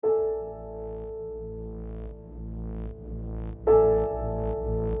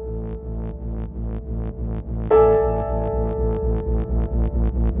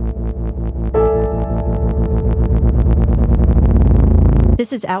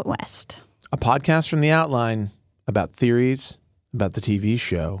This is Out West, a podcast from the Outline about theories about the TV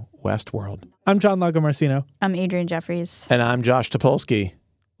show Westworld. I'm John Lagomarsino. I'm Adrian Jeffries. And I'm Josh Topolsky.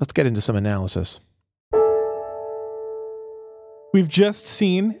 Let's get into some analysis. We've just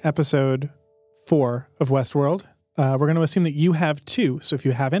seen episode 4 of Westworld. We're going to assume that you have too. So if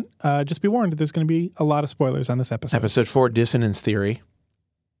you haven't, just be warned, there's going to be a lot of spoilers on this episode. Episode 4, Dissonance Theory.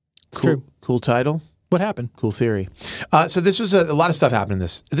 It's true. Cool title. What happened? Cool theory. So this was a lot of stuff happened in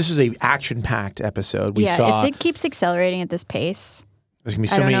this. This is a action-packed episode. We saw. If it keeps accelerating at this pace, There's gonna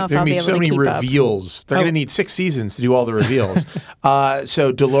be so many reveals. They're gonna need 6 seasons to do all the reveals.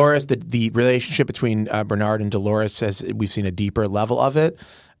 So Dolores, the relationship between Bernard and Dolores, we've seen a deeper level of it.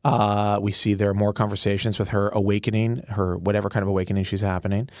 We see there are more conversations with her awakening, her whatever kind of awakening she's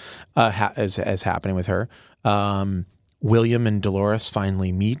happening, as happening with her. William and Dolores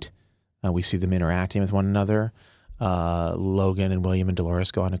finally meet. We see them interacting with one another. Logan and William and Dolores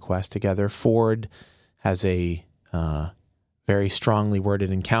go on a quest together. Ford has a very strongly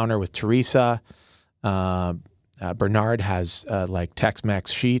worded encounter with Teresa. Bernard has like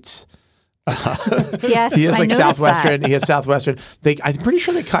Tex-Mex sheets. Yes, he has like Southwestern. That. He has Southwestern. I'm pretty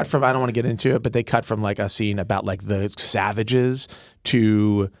sure they cut from. I don't want to get into it, but they cut from like a scene about like the Savages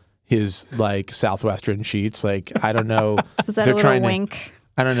to his like Southwestern sheets. Like I don't know. Was that a little wink?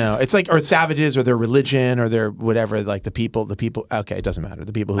 I don't know. It's like or Savages or their religion or their whatever. Like the people. Okay, it doesn't matter.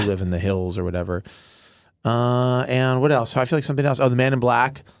 The people who live in the hills or whatever. And what else? So I feel like something else. Oh, the Man in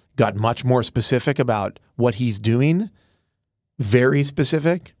Black got much more specific about what he's doing. Very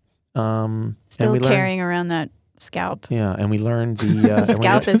specific. Still carrying around that scalp. Yeah, and we learned the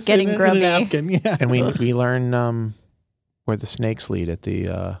scalp is getting grubby. Napkin, yeah. And we learn where the snakes lead at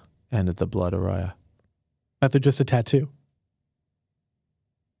the end of the Blood Arroyo. That they're just a tattoo.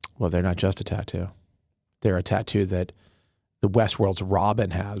 Well, they're not just a tattoo. They're a tattoo that the Westworld's Robin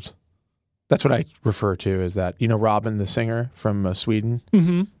has. That's what I refer to as that. You know Robin, the singer from Sweden?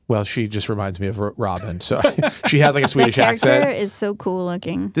 Mm-hmm. Well, she just reminds me of Robin. So she has like a Swedish accent. The character is so cool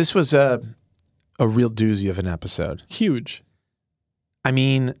looking. This was a real doozy of an episode. Huge. I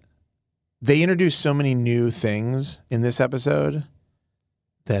mean, they introduced so many new things in this episode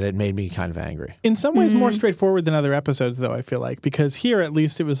that it made me kind of angry. In some ways more straightforward than other episodes, though, I feel like. Because here, at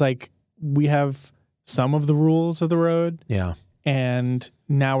least, it was like we have some of the rules of the road. Yeah. And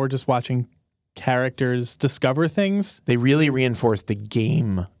now we're just watching characters discover things. They really reinforced the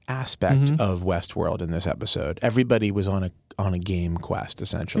game aspect of Westworld in this episode. Everybody was on a game quest,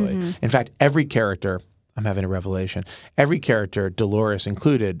 essentially. In fact, every character, I'm having a revelation, every character, Dolores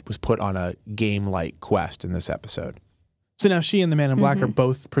included, was put on a game-like quest in this episode. So now she and the Man in Black are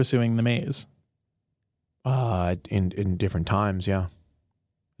both pursuing the maze. In different times, yeah.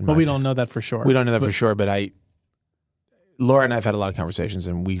 Well, we don't know that for sure. We don't know that for sure, but Laura and I have had a lot of conversations,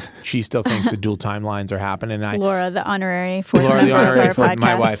 and she still thinks the dual timelines are happening. Laura, the honorary fourth member of our podcast.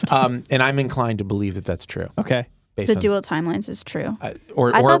 My wife. And I'm inclined to believe that that's true. Okay. The dual timelines is true.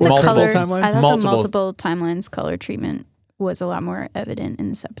 Or multiple timelines? I thought the multiple timelines color treatment was a lot more evident in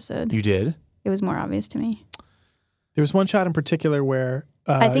this episode. You did? It was more obvious to me. There was one shot in particular where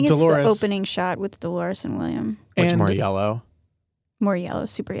I think Dolores, it's the opening shot with Dolores and William. Much more yellow? More yellow,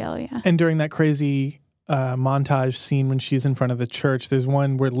 super yellow, yeah. And during that crazy montage scene when she's in front of the church, there's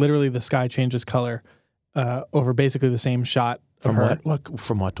one where literally the sky changes color over basically the same shot. From what?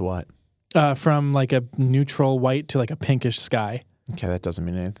 From what to what? From like a neutral white to like a pinkish sky. Okay, that doesn't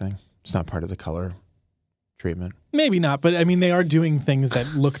mean anything. It's not part of the color treatment. Maybe not, but I mean they are doing things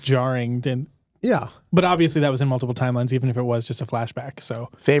that look jarring. Yeah. But obviously that was in multiple timelines, even if it was just a flashback. So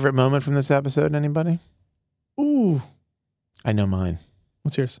favorite moment from this episode, anybody? Ooh. I know mine.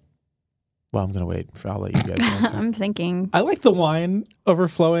 What's yours? Well, I'm going to wait. I'll let you guys answer. I'm thinking. I like the wine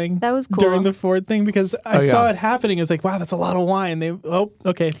overflowing. That was cool. During the Ford thing because I saw it happening. I was like, wow, that's a lot of wine.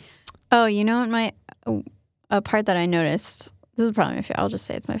 Okay. Oh, you know what a part that I noticed, this is probably I'll just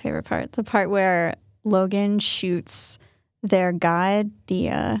say it's my favorite part. The part where Logan shoots their guide,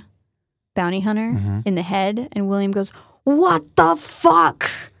 the bounty hunter, in the head, and William goes, "What the fuck?"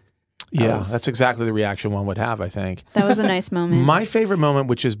 Yeah, that's exactly the reaction one would have, I think. That was a nice moment. My favorite moment,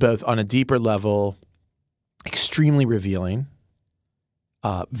 which is both on a deeper level, extremely revealing,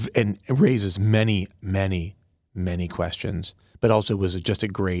 and raises many, many, many questions, but also was just a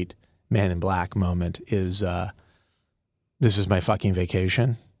great Man in Black moment, is this is my fucking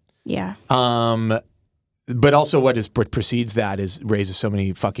vacation. Yeah. But also what precedes that raises so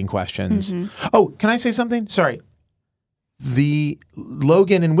many fucking questions. Oh, can I say something? Sorry. The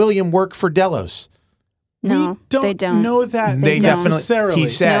Logan and William work for Delos. No, they don't know that. They definitely. Necessarily. He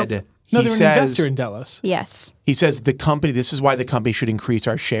said No, they're an investor in Delos. Yes. He says this is why the company should increase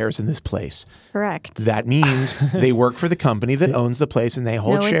our shares in this place. Correct. That means they work for the company that owns the place and they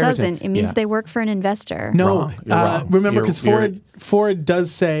hold shares. No, it doesn't. It means they work for an investor. No, wrong. You're wrong. Remember, because Ford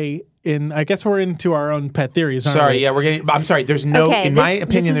does say I guess we're into our own pet theories, aren't we? Yeah, I'm sorry. There's no, in my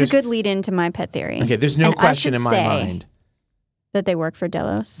opinion, this is a good lead into my pet theory. Okay, there's no question in my mind. That they work for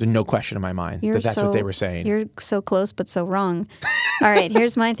Delos. There's no question in my mind that's what they were saying. You're so close, but so wrong. All right,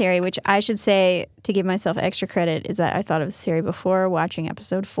 here's my theory, which I should say, to give myself extra credit, is that I thought of this theory before watching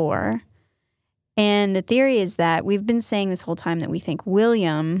episode 4. And the theory is that we've been saying this whole time that we think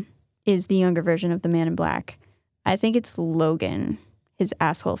William is the younger version of the Man in Black. I think it's Logan, his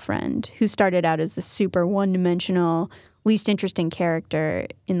asshole friend, who started out as the super one-dimensional, least interesting character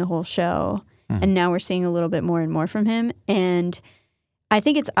in the whole show. And now we're seeing a little bit more and more from him. And I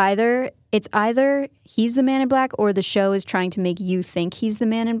think it's either he's the Man in Black or the show is trying to make you think he's the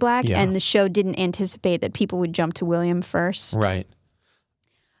Man in Black. Yeah. And the show didn't anticipate that people would jump to William first. Right.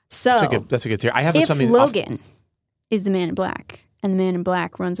 So that's a good theory. I have if something. Logan is the Man in Black and the Man in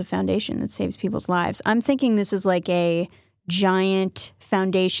Black runs a foundation that saves people's lives, I'm thinking this is like a giant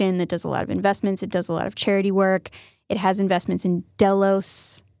foundation that does a lot of investments. It does a lot of charity work. It has investments in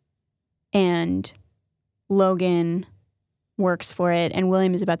Delos. And Logan works for it, and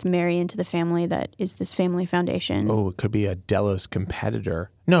William is about to marry into the family that is this family foundation. Oh, it could be a Delos competitor.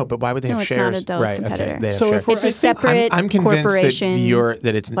 No, but why would they have shares? No, it's not a Delos competitor. Okay, so it's a separate I'm convinced corporation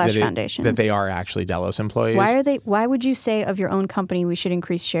foundation. That they are actually Delos employees. Why would you say of your own company we should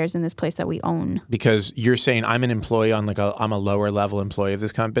increase shares in this place that we own? Because you're saying I'm an employee I'm a lower level employee of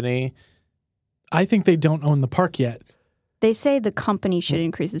this company. I think they don't own the park yet. They say the company should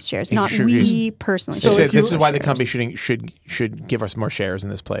increase its shares, not we personally. So this is why the company should give us more shares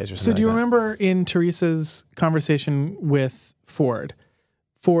in this place. Or something. So do you remember in Teresa's conversation with Ford?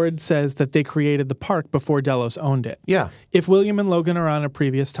 Ford says that they created the park before Delos owned it. Yeah. If William and Logan are on a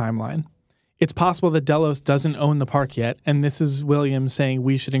previous timeline, it's possible that Delos doesn't own the park yet, and this is William saying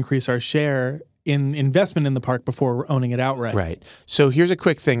we should increase our share in investment in the park before owning it outright. Right. So here's a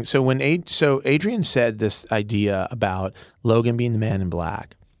quick thing. So Adrian said this idea about Logan being the Man in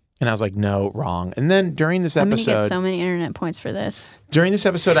Black, and I was like, no, wrong. And then during this episode, I'm going to get so many internet points for this. During this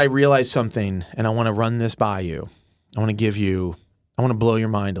episode, I realized something, and I want to run this by you. I want to blow your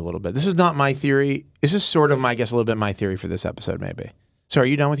mind a little bit. This is not my theory. This is sort of, I guess, a little bit my theory for this episode, maybe. So are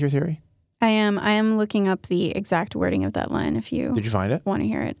you done with your theory? I am looking up the exact wording of that line. If you did you find it? Want to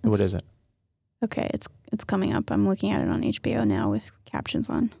hear it? What is it? Okay, it's coming up. I'm looking at it on HBO now with captions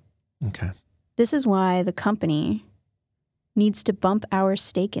on. Okay. This is why the company needs to bump our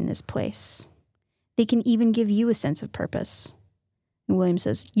stake in this place. They can even give you a sense of purpose. And William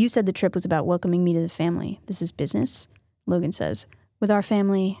says, you said the trip was about welcoming me to the family. This is business. Logan says, with our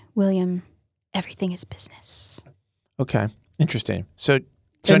family, William, everything is business. Okay. Interesting. So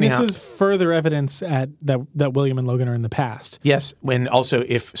this is further evidence that William and Logan are in the past. Yes, and also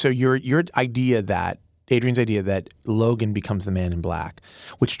your idea that Adrian's idea that Logan becomes the Man in Black,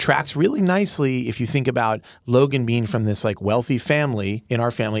 which tracks really nicely if you think about Logan being from this like wealthy family. In our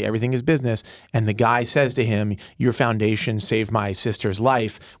family, everything is business, and the guy says to him, "Your foundation saved my sister's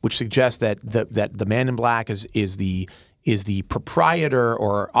life," which suggests that the Man in Black is the proprietor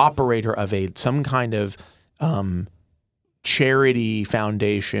or operator of some kind of charity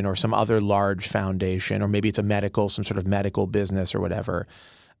foundation or some other large foundation, or maybe it's some sort of medical business or whatever,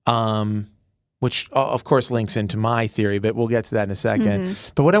 which of course links into my theory, but we'll get to that in a second. Mm-hmm.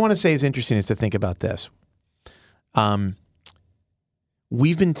 But what I want to say is interesting is to think about this.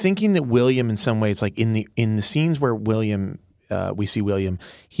 We've been thinking that William in some ways, like in the scenes where we see William,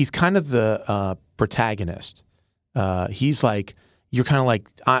 he's kind of the protagonist. He's like, you're kind of like,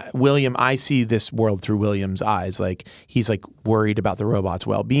 William, I see this world through William's eyes. Like, he's like worried about the robot's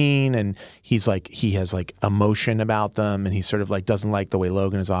well-being, and he's like, he has like emotion about them, and he sort of like doesn't like the way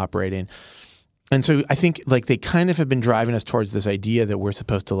Logan is operating. And so I think like they kind of have been driving us towards this idea that we're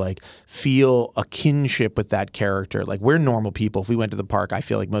supposed to like feel a kinship with that character. Like, we're normal people. If we went to the park, I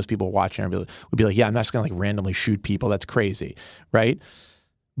feel like most people watching would be like, yeah, I'm not just going to like randomly shoot people. That's crazy, right?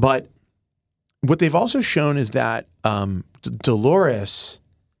 But what they've also shown is that Dolores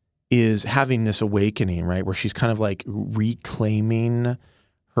is having this awakening, right, where she's kind of like reclaiming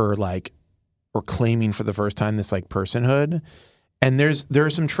her like, or claiming for the first time this like personhood. And there are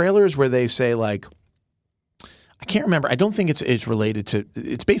some trailers where they say like, I can't remember. I don't think it's related to.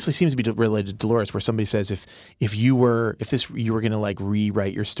 It basically seems to be related to Dolores, where somebody says if you were going to like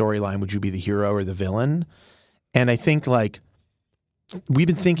rewrite your storyline, would you be the hero or the villain? And I think like we've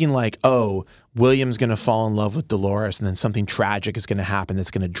been thinking like, oh, William's going to fall in love with Dolores and then something tragic is going to happen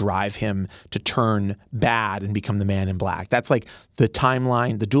that's going to drive him to turn bad and become the Man in Black. That's like the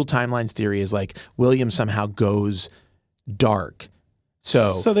timeline. The dual timelines theory is like William somehow goes dark.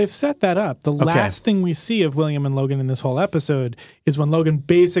 So they've set that up. The last thing we see of William and Logan in this whole episode is when Logan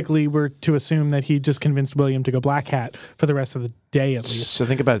basically were to assume that he just convinced William to go Black Hat for the rest of the day at least. So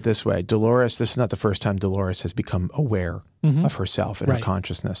think about it this way. Dolores, this is not the first time Dolores has become aware of herself and her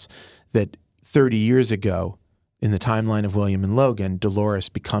consciousness. That 30 years ago, in the timeline of William and Logan, Dolores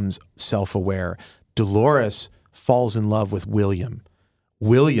becomes self-aware. Dolores falls in love with William.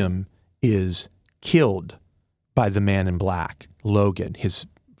 William is killed by the Man in Black, Logan, his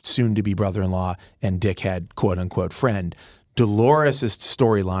soon-to-be brother-in-law and dickhead, quote-unquote, friend. Dolores'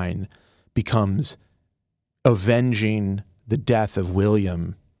 storyline becomes avenging the death of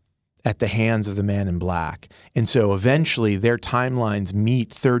William at the hands of the Man in Black. And so eventually their timelines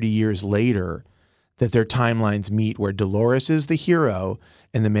meet 30 years later, that their timelines meet where Dolores is the hero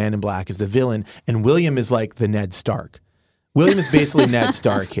and the Man in Black is the villain. And William is like the Ned Stark. William is basically Ned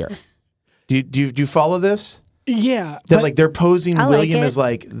Stark here. Do you follow this? Yeah. That like they're posing William like as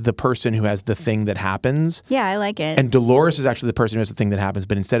like the person who has the thing that happens. Yeah, I like it. And Dolores is actually the person who has the thing that happens.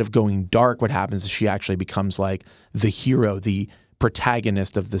 But instead of going dark, what happens is she actually becomes like the hero, the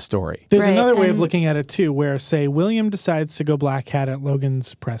protagonist of the story. There's another way of looking at it too, where say William decides to go Black Hat at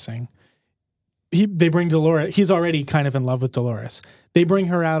Logan's pressing. They bring Dolores. He's already kind of in love with Dolores. They bring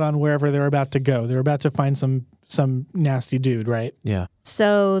her out on wherever they're about to go. They're about to find some nasty dude, right? Yeah.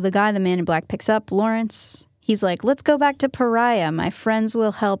 So the guy, the Man in Black, picks up Lawrence. He's like, let's go back to Pariah. My friends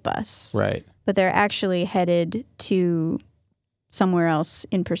will help us. Right. But they're actually headed to somewhere else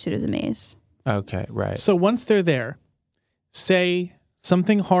in pursuit of the maze. Okay, right. So once they're there, say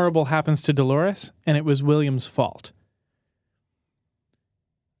something horrible happens to Dolores and it was William's fault.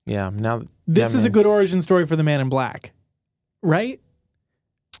 Yeah. Now this is a good origin story for the Man in Black, right?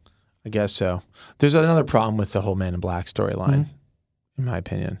 I guess so. There's another problem with the whole Man in Black storyline, in my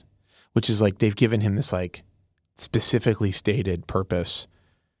opinion, which is like they've given him this like specifically stated purpose,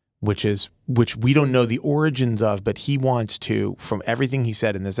 which we don't know the origins of, but he wants to, from everything he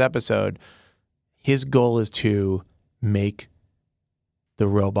said in this episode, his goal is to make the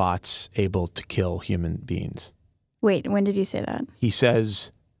robots able to kill human beings. Wait, when did he say that? He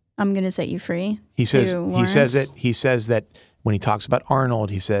says, I'm going to set you free. He says that when he talks about Arnold,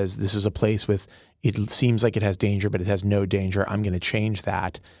 he says this is a place with, it seems like it has danger, but it has no danger. I'm going to change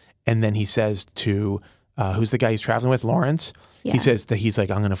that. And then he says to, who's the guy he's traveling with? Lawrence? Yeah. He says that he's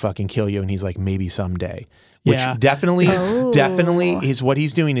like, I'm going to fucking kill you. And he's like, maybe someday. Which definitely is what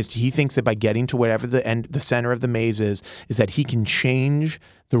he's doing is he thinks that by getting to whatever the center of the maze is that he can change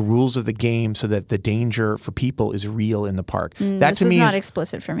the rules of the game so that the danger for people is real in the park. That to me is not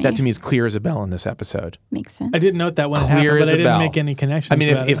explicit for me. That to me is clear as a bell in this episode. Makes sense. I didn't note that one happened, but I didn't make any connections. I mean,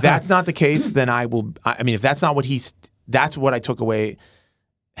 if that's not the case, then I will. I mean, if that's not what that's what I took away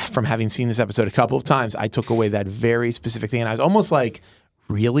from having seen this episode a couple of times. I took away that very specific thing, and I was almost like,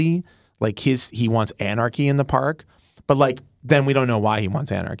 really? Like he wants anarchy in the park, but like then we don't know why he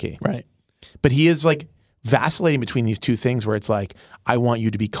wants anarchy. Right. But he is like vacillating between these two things where it's like, I want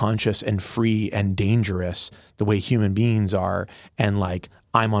you to be conscious and free and dangerous the way human beings are, and like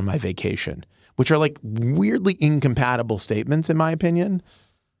I'm on my vacation, which are like weirdly incompatible statements in my opinion,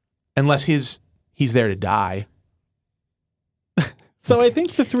 unless he's there to die. So I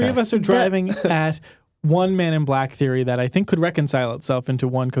think the three of us are driving at one Man in Black theory that I think could reconcile itself into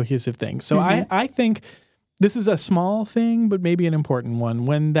one cohesive thing. So I think this is a small thing, but maybe an important one.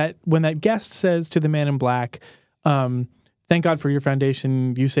 When that guest says to the Man in Black, thank God for your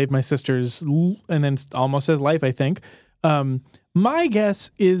foundation, you saved my sister's, and then almost says life, I think. My guess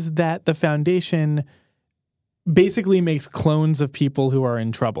is that the foundation basically makes clones of people who are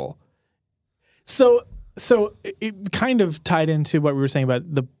in trouble. So it kind of tied into what we were saying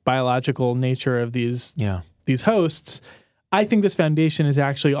about the biological nature of these hosts. I think this foundation is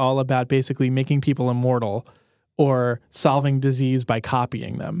actually all about basically making people immortal or solving disease by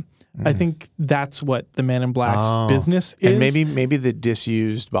copying them. I think that's what the Man in Black's business is. And maybe the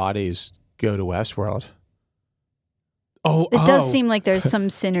disused bodies go to Westworld. It does seem like there's some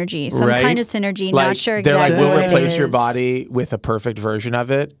synergy, some kind of synergy. Like, not sure exactly. They're like, we'll replace your your body with a perfect version of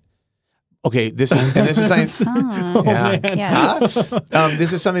it. Okay, this is something. This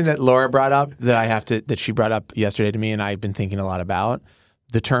is something that Laura brought up that she brought up yesterday to me, and I've been thinking a lot about.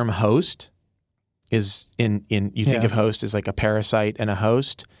 The term host is you think of host as like a parasite and a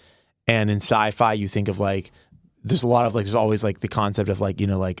host, and in sci-fi you think of like there's always like the concept of like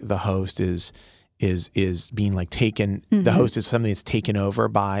like the host is is being like taken. The host is something that's taken over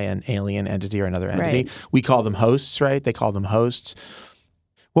by an alien entity or another entity. Right. We call them hosts, right? They call them hosts.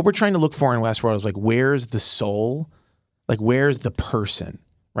 What we're trying to look for in Westworld is like, where's the soul? Like, where's the person,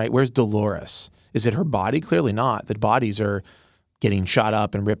 right? Where's Dolores? Is it her body? Clearly not. The bodies are getting shot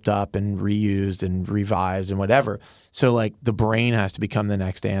up and ripped up and reused and revived and whatever. So like the brain has to become the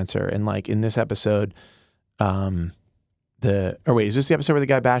next answer. And like in this episode, is this the episode where the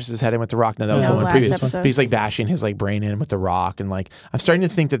guy bashes his head in with the rock? No, that was the one previous. But he's like bashing his like brain in with the rock, and like I'm starting to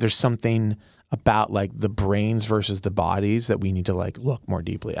think that there's something about like the brains versus the bodies that we need to like look more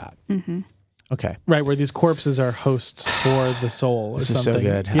deeply at. Mm-hmm. Okay, right, where these corpses are hosts for the soul. This is so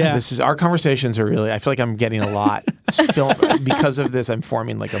good. Yeah, our conversations are really. I feel like I'm getting a lot because of this. I'm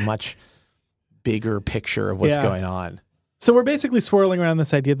forming like a much bigger picture of what's going on. So we're basically swirling around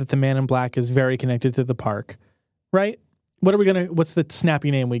this idea that the Man in Black is very connected to the park, right? What's the snappy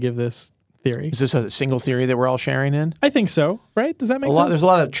name we give this theory? Is this a single theory that we're all sharing in? I think so, right? Does that make sense? There's a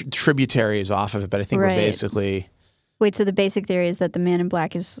lot of tributaries off of it, but I think we're basically... Wait, so the basic theory is that the Man in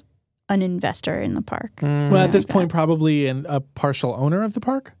Black is an investor in the park. Well, at this point, probably a partial owner of the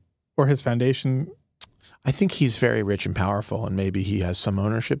park or his foundation. I think he's very rich and powerful, and maybe he has some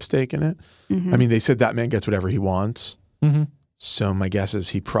ownership stake in it. Mm-hmm. I mean, they said that man gets whatever he wants. Mm-hmm. So my guess is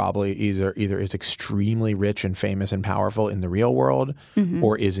he probably either is extremely rich and famous and powerful in the real world,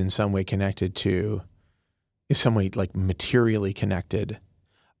 or is in some way connected to, is some way like materially connected.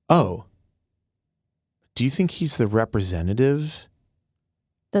 Oh, do you think he's the representative?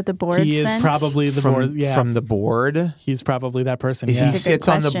 That the board He sent? is probably the board. Yeah. From the board? He's probably that person. If he sits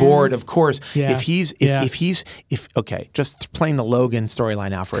on the board, of course. Yeah. Okay, just playing the Logan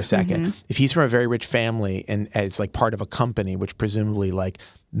storyline out for a second. If he's from a very rich family and it's like part of a company, which presumably like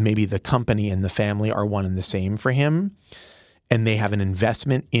maybe the company and the family are one and the same for him, and they have an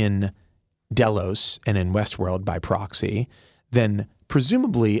investment in Delos and in Westworld by proxy, then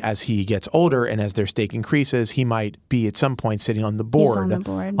presumably as he gets older and as their stake increases, he might be at some point sitting on the board. He's on the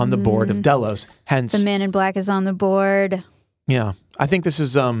board. Board of Delos. Hence, the Man in Black is on the board. Yeah. I think this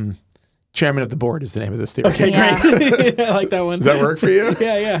is Chairman of the Board is the name of this theory. Okay, great. I like that one. Does that work for you?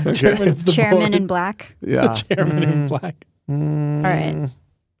 Yeah. Okay. Chairman of the Chairman board. in Black. Yeah. Chairman in Black. All right.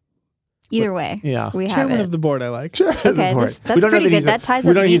 Either way, we have Chairman it. of the board, I like. Okay, that's pretty good. That ties up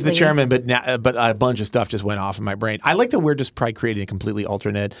We don't know he's the neatly. chairman, but a bunch of stuff just went off in my brain. I like that we're just probably creating a completely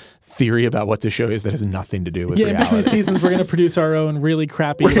alternate theory about what the show is that has nothing to do with reality. In between seasons, we're going to produce our own really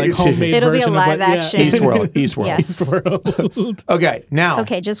crappy, like homemade It'll version be a live of what, action. Eastworld. Yes. Eastworld. Okay, now.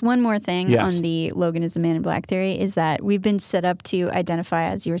 Okay, just one more thing Yes. on the Logan is the Man in Black theory is that we've been set up to identify,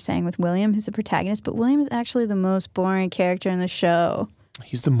 as you were saying, with William, who's the protagonist, but William is actually the most boring character in the show.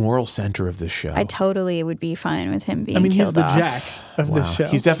 He's the moral center of this show. I totally would be fine with him being killed he's the off. Jack of this show.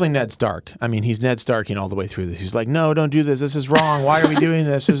 He's definitely Ned Stark. I mean, he's Ned Starking all the way through this. He's like, no, don't do this. This is wrong. Why are we doing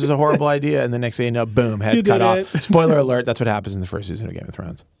this? This is a horrible idea. And the next thing you know, boom, head's cut off. Spoiler alert, that's what happens in the first season of Game of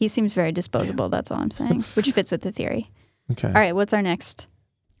Thrones. He seems very disposable, that's all I'm saying, which fits with the theory. Okay. All right, what's our next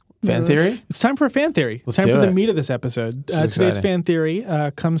fan theory? It's time for a fan theory. Let's time do for it. the meat of this episode. Today's fan theory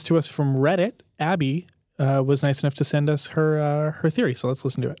comes to us from Reddit. Abby was nice enough to send us her theory, so let's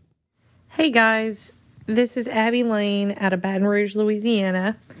listen to it. Hey guys, this is Abby Lane out of Baton Rouge,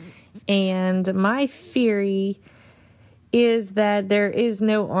 Louisiana, and my theory is that there is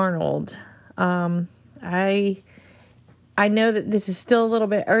no Arnold. I know that this is still a little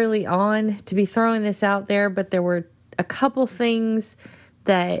bit early on to be throwing this out there, but there were a couple things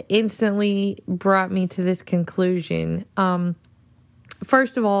that instantly brought me to this conclusion.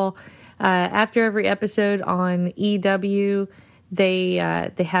 First of all, after every episode on EW, they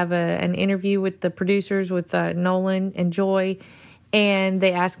have an interview with the producers, with Nolan and Joy, and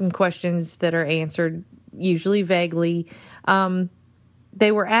they ask them questions that are answered usually vaguely.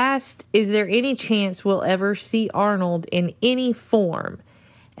 They were asked, is there any chance we'll ever see Arnold in any form?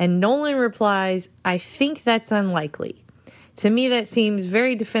 And Nolan replies, I think that's unlikely. To me, that seems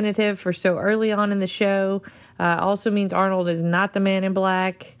very definitive for so early on in the show. Also means Arnold is not the Man in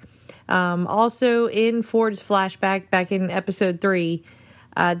Black. Also, in Ford's flashback back in episode 3,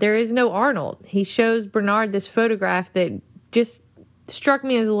 there is no Arnold. He shows Bernard this photograph that just struck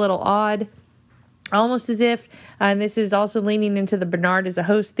me as a little odd, almost as if, and this is also leaning into the Bernard as a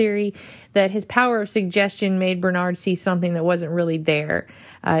host theory, that his power of suggestion made Bernard see something that wasn't really there.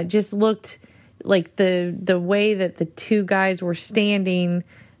 Just looked like the way that the two guys were standing,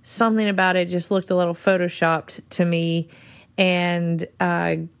 something about it just looked a little photoshopped to me, and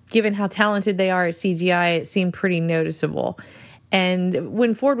given how talented they are at CGI, it seemed pretty noticeable. And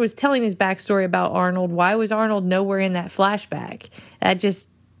when Ford was telling his backstory about Arnold, why was Arnold nowhere in that flashback? That just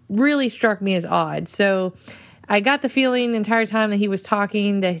really struck me as odd. So I got the feeling the entire time that he was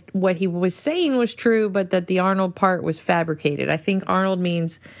talking that what he was saying was true, but that the Arnold part was fabricated. I think Arnold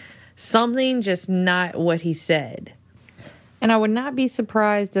means something, just not what he said. And I would not be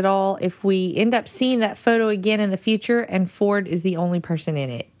surprised at all if we end up seeing that photo again in the future and Ford is the only person in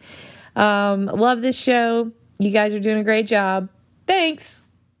it. Love this show. You guys are doing a great job. Thanks.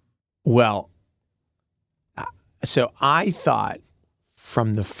 Well, so I thought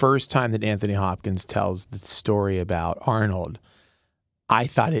from the first time that Anthony Hopkins tells the story about Arnold, I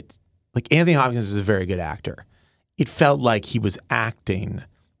thought Anthony Hopkins is a very good actor. It felt like he was acting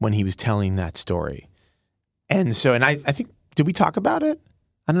when he was telling that story. And so, I think, did we talk about it?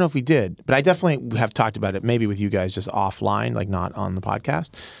 I don't know if we did, but I definitely have talked about it maybe with you guys just offline, like not on the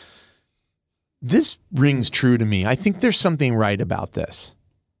podcast. This rings true to me. I think there's something right about this.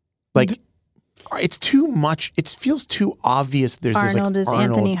 Like, it's too much. It feels too obvious. There's Arnold this, is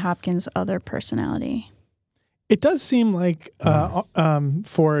Anthony Hopkins' other personality. It does seem like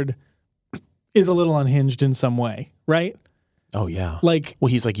Ford is a little unhinged in some way, right? Oh, yeah. Like, well,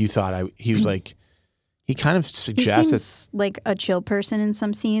 he's like, you thought he was like, he kind of suggests he seems like a chill person in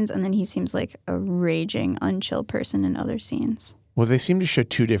some scenes, and then he seems like a raging, unchill person in other scenes. Well, they seem to show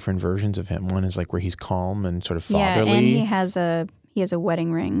two different versions of him. One is like where he's calm and sort of fatherly. Yeah, and he has a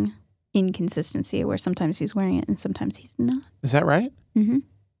wedding ring inconsistency where sometimes he's wearing it and sometimes he's not. Is that right? Mm-hmm.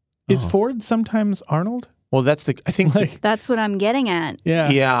 Is Ford sometimes Arnold? Well, I think that's what I'm getting at. Yeah.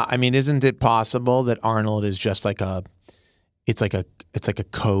 Yeah. I mean, isn't it possible that Arnold is just like it's like a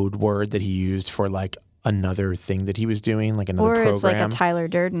code word that he used for like another thing that he was doing, like another program? Or it's like a Tyler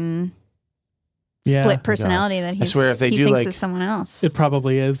Durden split personality that he thinks is someone else. It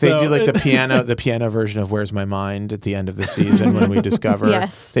probably is. They do like the piano version of Where's My Mind at the end of the season when we discover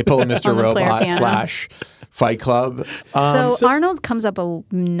they pull a Mr. Robot / Fight Club. So Arnold comes up a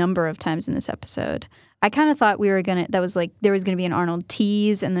number of times in this episode. I kind of thought there was going to be an Arnold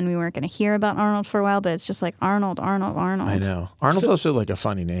tease and then we weren't going to hear about Arnold for a while, but it's just like Arnold. I know. Arnold's also like a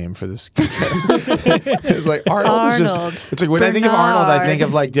funny name for this. Like Arnold. It's like when I think of Arnold, I think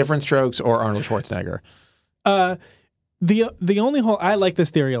of like Different Strokes or Arnold Schwarzenegger. The only whole, I like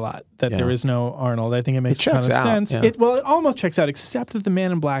this theory a lot that there is no Arnold. I think it makes a ton of sense. Yeah. It almost checks out, except that the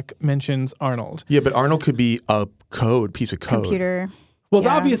Man in Black mentions Arnold. Yeah, but Arnold could be a piece of code. Computer. Well, it's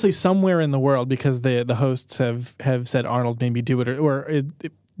obviously somewhere in the world because the hosts have said Arnold maybe do it or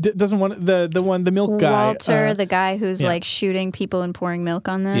it doesn't want the milk guy. Walter, the guy who's like shooting people and pouring milk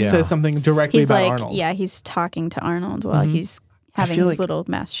on them. Says something directly about Arnold. Yeah, he's talking to Arnold while he's having his little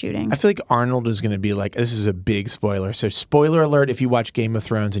mass shooting. I feel like Arnold is going to be like, this is a big spoiler. So spoiler alert if you watch Game of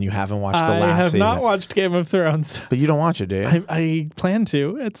Thrones and you haven't watched the last season. I have not watched Game of Thrones. But you don't watch it, do you? I plan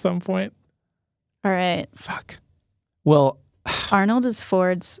to at some point. All right. Fuck. Well... Arnold is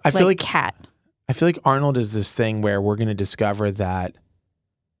Ford's cat. I feel like Arnold is this thing where we're going to discover that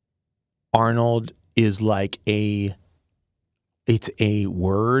Arnold is like it's a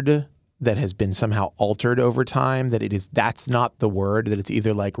word that has been somehow altered over time, that's not the word, that it's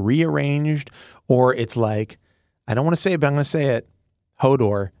either like rearranged or it's like, I don't want to say it, but I'm going to say it,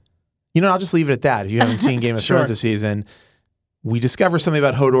 Hodor. You know, I'll just leave it at that. If you haven't seen Game of Thrones this season, we discover something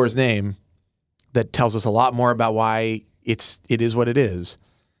about Hodor's name that tells us a lot more about why it is what it is.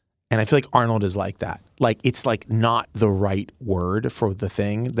 And I feel like Arnold is like that. Like, it's like not the right word for the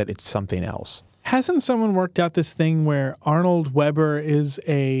thing, that it's something else. Hasn't someone worked out this thing where Arnold Weber is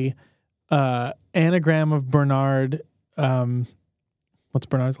a anagram of Bernard? What's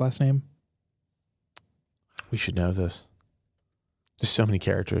Bernard's last name? We should know this. There's so many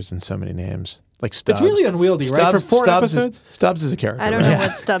characters and so many names. Like Stubbs. It's really unwieldy, right? For 4 episodes? Stubbs is a character. I don't know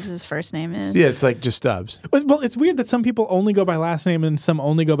what Stubbs' first name is. Yeah, it's like just Stubbs. Well, it's weird that some people only go by last name and some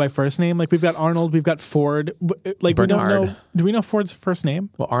only go by first name. Like we've got Arnold, we've got Ford. Like Bernard. We don't know. Do we know Ford's first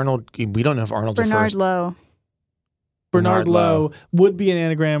name? Well, Arnold, we don't know if Arnold's Bernard a first. Lowe. Bernard Lowe would be an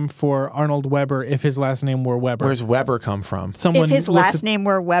anagram for Arnold Weber if his last name were Weber. Where's Weber come from? If his last name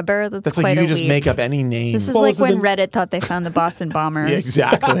were Weber, that's quite like you a just leap. make up any name. This is like when Reddit thought they found the Boston Bombers.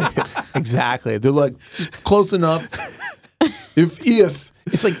 Yeah, exactly. Exactly. They're like, close enough. If.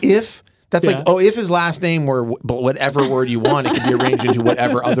 It's like if. That's like, if his last name were whatever word you want, it could be arranged into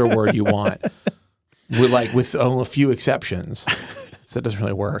whatever other word you want. With a few exceptions. So it doesn't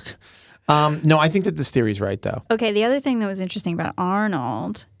really work. No, I think that this theory is right, though. Okay, the other thing that was interesting about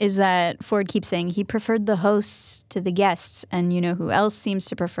Arnold is that Ford keeps saying he preferred the hosts to the guests. And you know who else seems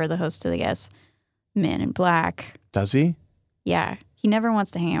to prefer the hosts to the guests? Man in Black. Does he? Yeah. He never wants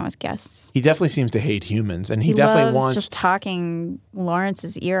to hang out with guests. He definitely seems to hate humans, and he definitely loves wants just talking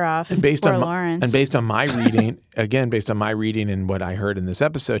Lawrence's ear off. And based Poor on Lawrence. and based on my reading, and what I heard in this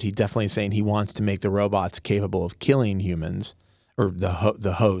episode, he definitely is saying he wants to make the robots capable of killing humans, or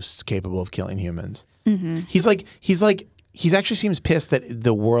the hosts capable of killing humans. Mm-hmm. He actually seems pissed that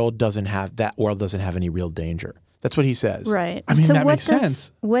the world doesn't have any real danger. That's what he says. Right. I mean, so that makes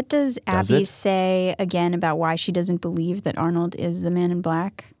sense. What does Abby say again about why she doesn't believe that Arnold is the Man in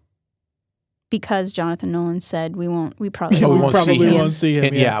Black? Because Jonathan Nolan said we probably won't see him.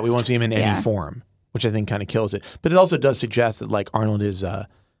 We won't see him in any form, which I think kind of kills it. But it also does suggest that like Arnold is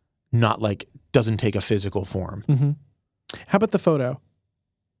not like doesn't take a physical form. Mm-hmm. How about the photo?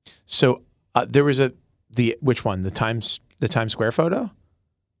 So there was which one? The Times Square photo?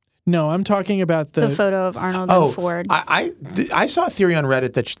 No, I'm talking about the photo of Arnold and Ford. I saw a theory on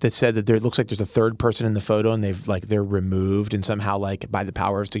Reddit that said that it looks like there's a third person in the photo and they're removed, and somehow like by the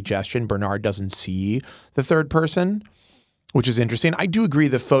power of suggestion, Bernard doesn't see the third person, which is interesting. I do agree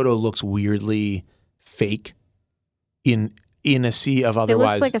the photo looks weirdly fake in a sea of otherwise. It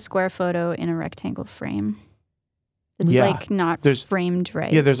looks like a square photo in a rectangle frame. It's not framed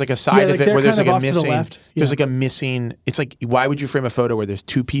right. Yeah, there's like a side of it where there's like a missing. There's like a missing. It's like, why would you frame a photo where there's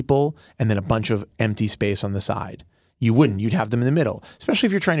two people and then a bunch of empty space on the side? You wouldn't. You'd have them in the middle, especially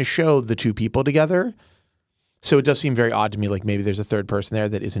if you're trying to show the two people together. So it does seem very odd to me. Like maybe there's a third person there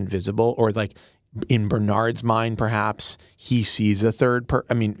that isn't visible, or like in Bernard's mind, perhaps he sees a third.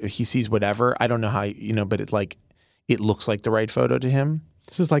 He sees whatever. I don't know how but it looks like the right photo to him.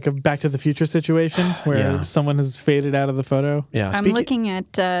 This is like a Back to the Future situation where someone has faded out of the photo. Yeah, I'm looking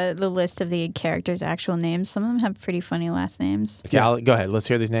at the list of the characters' actual names. Some of them have pretty funny last names. Okay, go ahead. Let's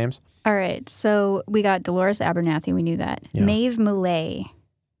hear these names. All right. So we got Dolores Abernathy. We knew that. Yeah. Maeve Millay.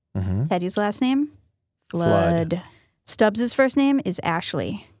 Mm-hmm. Teddy's last name? Flood. Stubbs' first name is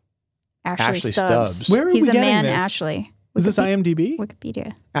Ashley. Ashley Stubbs. Where are He's we a man, this? Ashley. Is this IMDb?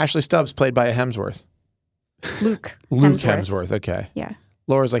 Wikipedia. Ashley Stubbs, played by a Hemsworth. Luke Hemsworth. Okay. Yeah.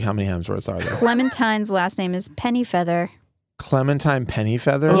 Laura's like, how many Hemsworths are there? Clementine's last name is Pennyfeather. Clementine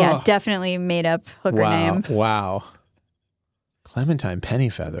Pennyfeather? Yeah, definitely made up hooker name. Wow. Clementine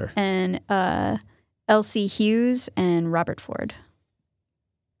Pennyfeather. And Elsie Hughes and Robert Ford.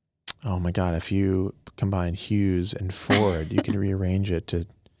 Oh my God. If you combine Hughes and Ford, you can rearrange it to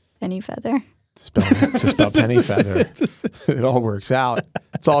Pennyfeather. To spell Pennyfeather. It all works out.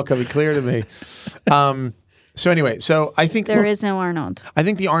 It's all coming clear to me. So anyway, I think there is no Arnold. I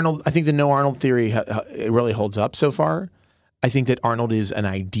think the no Arnold theory it really holds up so far. I think that Arnold is an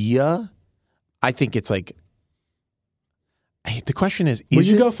idea. I think it's like the question is would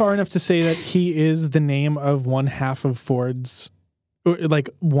you go far enough to say that he is the name of one half of Ford's, like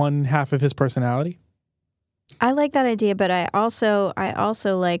one half of his personality? I like that idea, but I also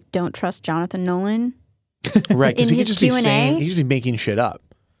don't trust Jonathan Nolan. Right, because he could just be saying, he could just be making shit up.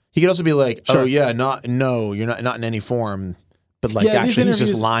 He could also be like, you're not in any form, but like actually he's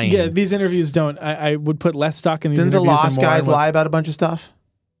just lying. Yeah, these interviews don't. I would put less stock in these Didn't interviews. Didn't the Lost guys lie about a bunch of stuff?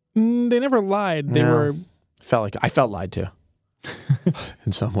 They never lied. They were. I felt lied to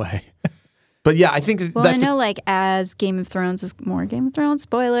in some way. But yeah, I think I know like as Game of Thrones is more Game of Thrones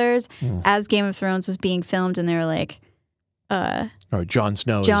spoilers, as Game of Thrones is being filmed and they were like Jon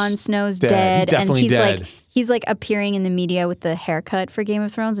Snow's dead. He's definitely dead. He's like appearing in the media with the haircut for Game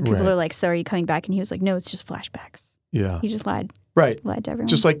of Thrones, and people are like, "So are you coming back?" And he was like, "No, it's just flashbacks." Yeah, he just lied. Right, lied to everyone.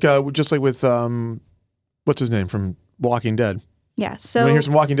 Just like with what's his name from Walking Dead. Yeah. So you want to hear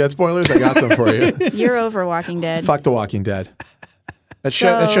some Walking Dead spoilers? I got some for you. You're over Walking Dead. Fuck the Walking Dead. That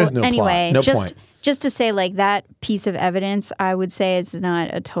shows no plot. No point. Just to say, like, that piece of evidence, I would say is not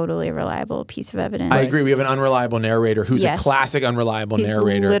a totally reliable piece of evidence. I agree. We have an unreliable narrator who's a classic unreliable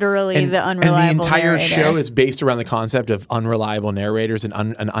narrator. Literally the unreliable narrator. And the entire show is based around the concept of unreliable narrators and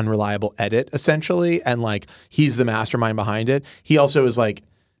an unreliable edit, essentially. And, like, he's the mastermind behind it. He also is, like,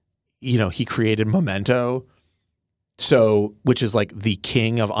 he created Memento, which is, like, the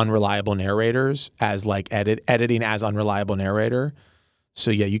king of unreliable narrators as, like, editing as unreliable narrator.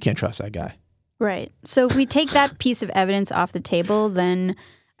 So, yeah, you can't trust that guy. Right. So if we take that piece of evidence off the table, then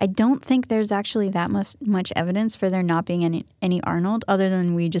I don't think there's actually that much evidence for there not being any Arnold, other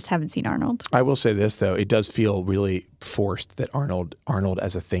than we just haven't seen Arnold. I will say this, though. It does feel really forced that Arnold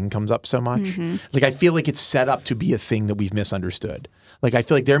as a thing comes up so much. Mm-hmm. Like, I feel like it's set up to be a thing that we've misunderstood. Like, I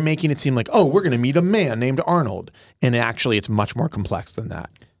feel like they're making it seem like, oh, we're going to meet a man named Arnold. And actually, it's much more complex than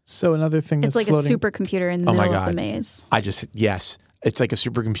that. So another thing that's floating. It's like a supercomputer in the middle of the maze. Yes. It's like a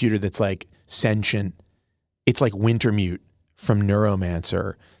supercomputer that's like sentient. It's like Wintermute from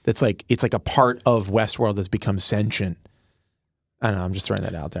Neuromancer. It's like a part of Westworld that's become sentient. I don't know. I'm just throwing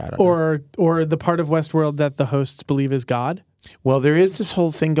that out there. I don't know. Or the part of Westworld that the hosts believe is God. Well, there is this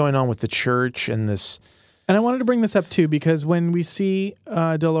whole thing going on with the church and this. And I wanted to bring this up too, because when we see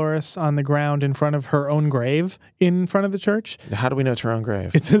Dolores on the ground in front of her own grave in front of the church. How do we know it's her own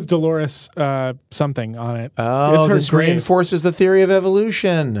grave? It says Dolores something on it. Oh, this reinforces the theory of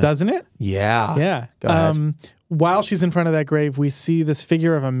evolution. Doesn't it? Yeah. Yeah. Go ahead. While she's in front of that grave, we see this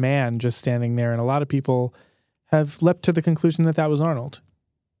figure of a man just standing there. And a lot of people have leapt to the conclusion that was Arnold.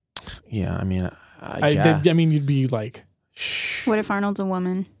 Yeah, I mean, I mean, you'd be like... What if Arnold's a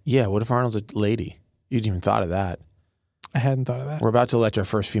woman? Yeah, what if Arnold's a lady? You didn't even thought of that. I hadn't thought of that. We're about to elect our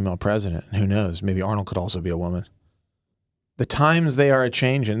first female president. And who knows? Maybe Arnold could also be a woman. The times they are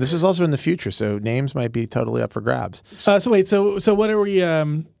a-changing. This is also in the future, so names might be totally up for grabs. So what are we...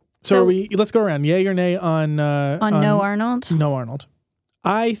 So are we... Let's go around. Yay or nay on no Arnold? No Arnold.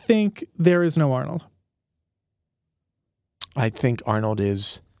 I think there is no Arnold. I think Arnold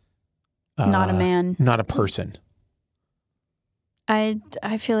is... not a man. Not a person. I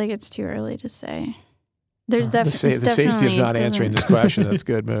feel like it's too early to say. There's definitely the safety of not answering this question. That's a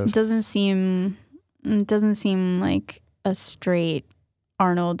good move. It doesn't seem like a straight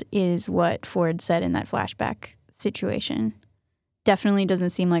Arnold is what Ford said in that flashback situation. Definitely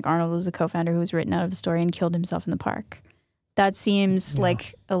doesn't seem like Arnold was the co-founder who was written out of the story and killed himself in the park. That seems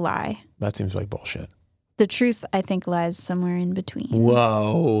like a lie. That seems like bullshit. The truth, I think, lies somewhere in between.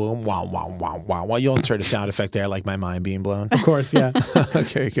 Whoa. Wow, wow, wow, wow. Well, you'll insert a sound effect there, like my mind being blown. Of course, yeah.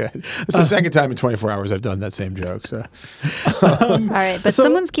 Okay, good. It's the second time in 24 hours I've done that same joke. So. All right, but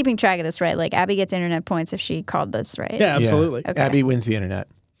someone's keeping track of this, right? Like, Abby gets internet points if she called this, right? Yeah, absolutely. Yeah. Okay. Abby wins the internet.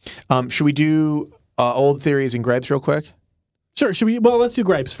 Should we do old theories and gripes real quick? Sure. Should we? Well, let's do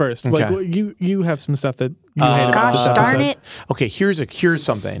gripes first. Okay. Like, you have some stuff that you hate about this episode. Gosh darn it. Okay, here's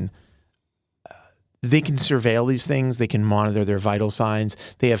something. They can surveil these things. They can monitor their vital signs.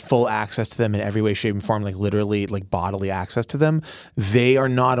 They have full access to them in every way, shape, and form, like literally like bodily access to them. They are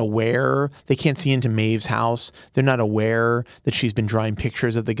not aware. They can't see into Maeve's house. They're not aware that she's been drawing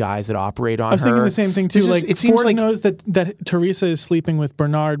pictures of the guys that operate on her. I was thinking the same thing, too. It seems Ford knows that Teresa is sleeping with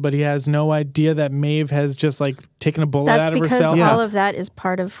Bernard, but he has no idea that Maeve has just like taken a bullet out of herself. That's because all of that is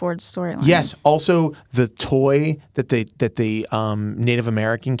part of Ford's storyline. Yes. Also, the toy that the Native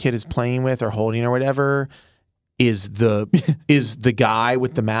American kid is playing with or holding or whatever is the guy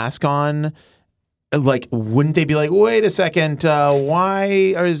with the mask on. Like, wouldn't they be like, wait a second,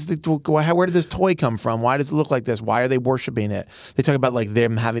 where did this toy come from? Why does it look like this? Why are they worshiping it? They talk about like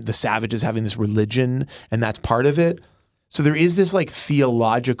the savages having this religion, and that's part of it. So there is this like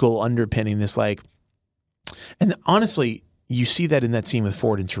theological underpinning, this like, and honestly, you see that in that scene with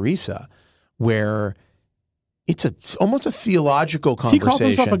Ford and Teresa, where it's almost a theological conversation. He calls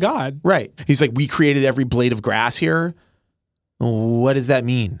himself a god. Right. He's like, we created every blade of grass here. What does that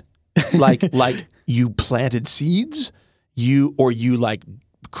mean? Like you planted seeds? There's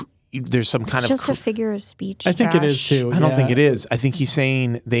some kind of... It's just a figure of speech, I think it is too. I don't think it is. I think he's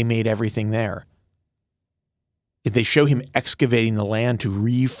saying they made everything there. If they show him excavating the land to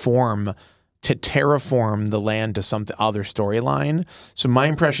terraform the land to some other storyline. So my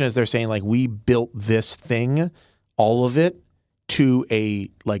impression is they're saying like, we built this thing, all of it, to a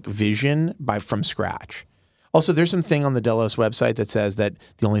like vision from scratch. Also, there's something on the Delos website that says that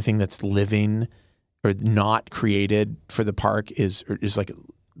the only thing that's living or not created for the park is like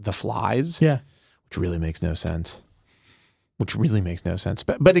the flies. Yeah. Which really makes no sense.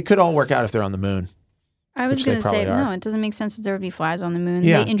 But it could all work out if they're on the moon. I was going to say, no, it doesn't make sense that there would be flies on the moon.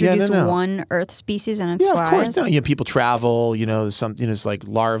 Yeah, they introduced one Earth species and it's flies. Yeah, of course. No, people travel, it's like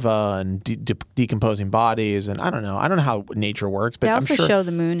larvae and decomposing bodies. And I don't know how nature works. But they also show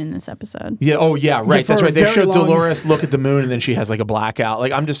the moon in this episode. Yeah. Oh, yeah, right. That's right. They showed Dolores look at the moon and then she has like a blackout.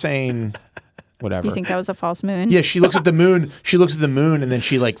 Like, I'm just saying, whatever. You think that was a false moon? Yeah, she looks at the moon. She looks at the moon and then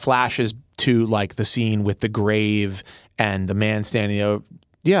she like flashes to like the scene with the grave and the man standing over.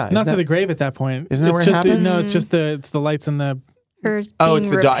 Yeah, not to the grave at that point. Isn't that where it happens? No, it's just the lights and the. It's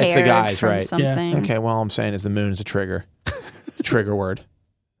the guys, right? Something. Yeah. Okay. Well, all I'm saying is the moon is a trigger. It's a trigger word.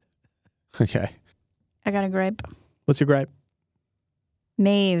 Okay. I got a gripe. What's your gripe?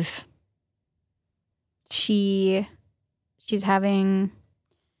 Maeve. She's having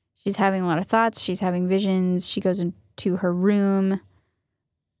a lot of thoughts. She's having visions. She goes into her room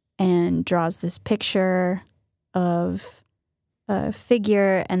and draws this picture of a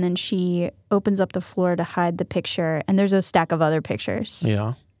figure, and then she opens up the floor to hide the picture, and there's a stack of other pictures.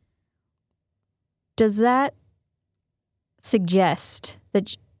 Yeah. Does that suggest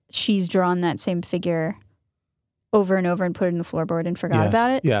that she's drawn that same figure over and over and put it in the floorboard and forgot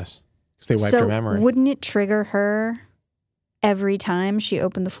about it? Yes. Because they wiped her memory. Wouldn't it trigger her every time she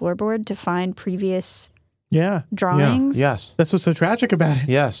opened the floorboard to find previous Yeah. drawings. Yeah. Yes. That's what's so tragic about it.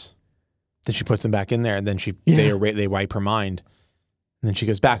 Yes. Then she puts them back in there, and then they wipe her mind, and then she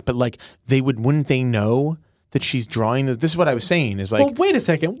goes back. But like, wouldn't they know that she's drawing this? This is what I was saying. Is like, well, wait a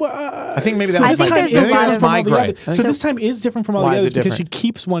second. I think maybe So that's this my, time I is think different that's from my all the gripe. others. So this time is different from all Why the is others it because she different?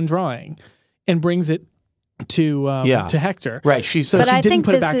 keeps one drawing and brings it to Hector. Right. So But she I didn't think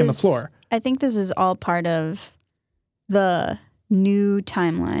put it this back on the is- floor. I think this is all part of the new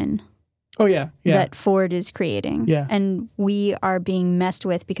timeline Oh yeah. that Ford is creating. Yeah. And we are being messed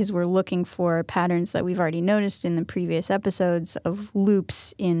with because we're looking for patterns that we've already noticed in the previous episodes of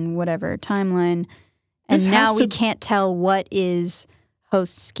loops in whatever timeline. And This now has we to- can't tell what is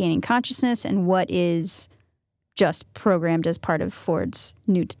hosts gaining consciousness and what is just programmed as part of Ford's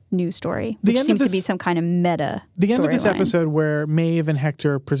new story, The which end of seems to this- be some kind of meta The end of this storyline. episode where Maeve and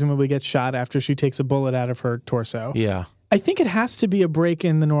Hector presumably get shot after she takes a bullet out of her torso. Yeah. I think it has to be a break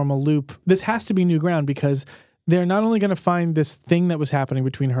in the normal loop. This has to be new ground because they're not only going to find this thing that was happening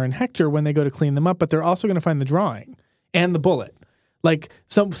between her and Hector when they go to clean them up, but they're also going to find the drawing and the bullet. Like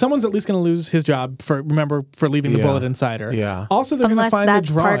someone's at least going to lose his job for leaving the Yeah. bullet inside her. Yeah. Also, they're going to Unless find that's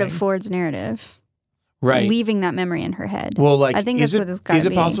the drawing. part of Ford's narrative. Right. Leaving that memory in her head. Well, like, I think is that's what it's it gotta is it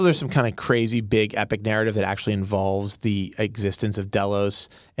be. possible there's some kind of crazy big epic narrative that actually involves the existence of Delos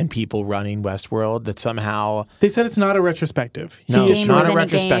and people running Westworld that somehow They said it's not a retrospective. no, He it's Game not a within a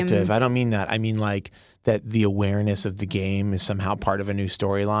retrospective. game. I don't mean that. I mean like that the awareness of the game is somehow part of a new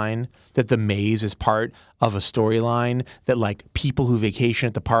storyline. That the maze is part of a storyline. That like people who vacation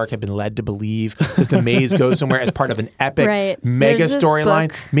at the park have been led to believe that the maze goes somewhere as part of an epic Right. mega There's this storyline.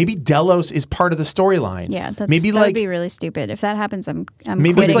 book- Maybe Delos is part of the storyline. Yeah, that maybe would like be really stupid. If that happens, I'm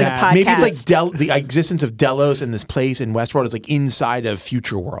maybe quitting it's like the podcast. maybe it's like the existence of Delos in this place in Westworld is like inside of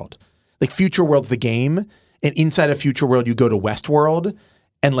Future World. Like Future World's the game, and inside of Future World you go to Westworld,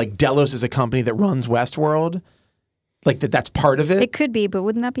 and like Delos is a company that runs Westworld. Like that's part of it. It could be, but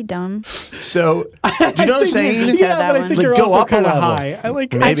wouldn't that be dumb? So do you know what I'm saying? to Yeah, that but I one. think Like, you're go also up a kind of level. high.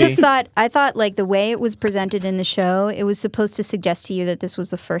 Maybe. I thought like the way it was presented in the show, it was supposed to suggest to you that this was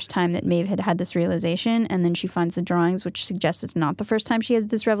the first time that Maeve had this realization, and then she finds the drawings, which suggests it's not the first time she has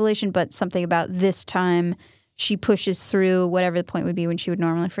this revelation, but something about this time she pushes through whatever the point would be when she would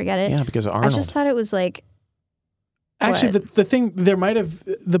normally forget it. Yeah, because of I Arnold. just thought it was like Actually, What?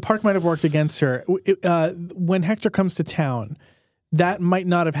 the park might have worked against her. When Hector comes to town, that might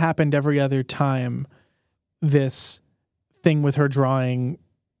not have happened every other time. This thing with her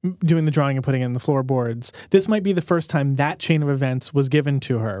doing the drawing and putting it in the floorboards. This might be the first time that chain of events was given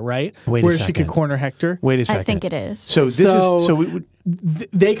to her, right? Wait a Where she second. could corner Hector. Wait a second. I think it is. So this So- is so we would.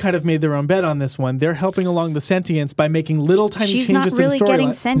 They kind of made their own bet on this one. They're helping along the sentience by making little tiny She's changes not really to the getting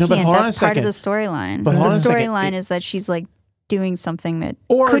storyline. sentient. No, but hold on That's a part of second. the storyline. But The hold on a second. storyline is that she's like doing something that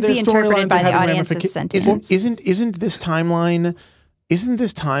Or could their be interpreted storylines by are the having audience as ramifica- sentience. Isn't this timeline? Isn't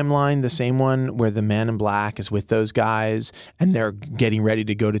this timeline the same one where the man in black is with those guys and they're getting ready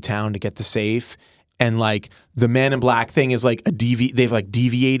to go to town to get the safe? And like the man in black thing is like they've like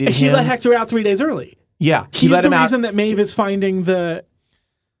deviated He him. let Hector out 3 days early. Yeah, he He's let the him out. reason that Maeve is finding the.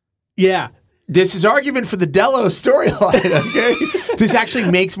 Yeah. This is argument for the Delos storyline. Okay, this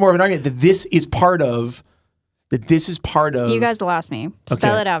actually makes more of an argument that this is part of. That this is part of. You guys lost me.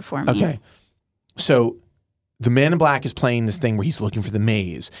 Spell Okay. it out for me. Okay, so the man in black is playing this thing where he's looking for the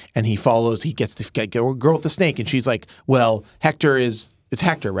maze, and he follows. He gets the girl with the snake, and she's like, "Well, it's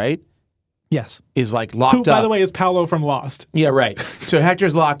Hector, right? Yes. Is like locked Who, up. by the way, is Paolo from Lost. Yeah, right. So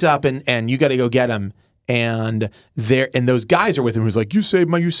Hector's locked up, and you got to go get him. And those guys are with him. Who's like, you saved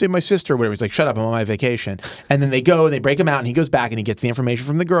my sister, or whatever. He's like, shut up, I'm on my vacation. And then they go and they break him out, and he goes back and he gets the information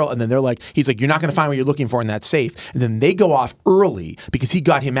from the girl. And then he's like, you're not going to find what you're looking for in that safe. And then they go off early because he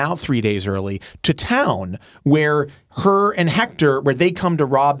got him out 3 days early to town where her and Hector, where they come to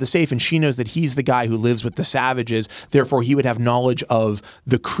rob the safe, and she knows that he's the guy who lives with the savages. Therefore, he would have knowledge of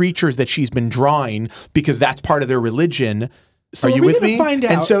the creatures that she's been drawing because that's part of their religion. So are are you we with gonna me? find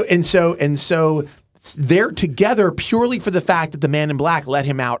out- And so they're together purely for the fact that the man in black let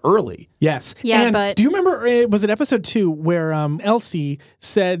him out early. Yes. Yeah, and but- do you remember, was it episode 2 where Elsie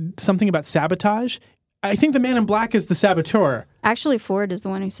said something about sabotage? I think the man in black is the saboteur. Actually, Ford is the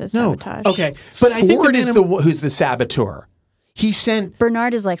one who says No. sabotage. Okay. But I think Ford the is who's the saboteur. He sent.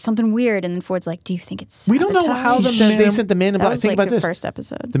 Bernard is like something weird, and then Ford's like, "Do you think it's We don't know sabotage?" how He the sent man- they sent the man in That black. was Think like about the this. first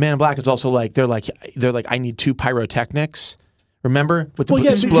episode. The man in black is also like they're like I need 2 pyrotechnics. Remember with the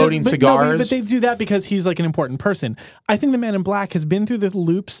Yeah, exploding because- cigars. but they do that because he's like an important person. I think the man in black has been through the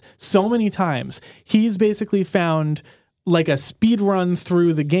loops so many times. He's basically found like a speed run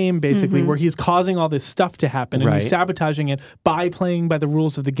through the game, basically, where he's causing all this stuff to happen and he's sabotaging it by playing by the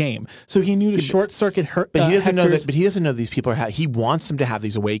rules of the game. So he knew to short circuit her. But he doesn't know that. But he doesn't know these people are. He wants them to have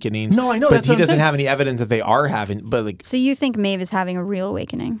these awakenings. No, I know. But he doesn't have any evidence that they are having. But like, so you think Maeve is having a real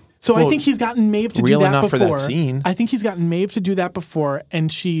awakening? So I think he's gotten Maeve to do that real enough before. For that scene. I think he's gotten Maeve to do that before,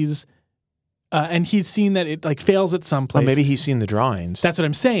 and she's. And he's seen that it like fails at some place. Well, maybe he's seen the drawings. That's what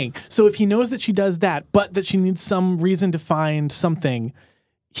I'm saying. So if he knows that she does that, but that she needs some reason to find something,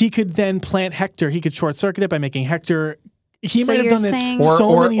 he could then plant Hector. He could short circuit it by making Hector. He might have done this many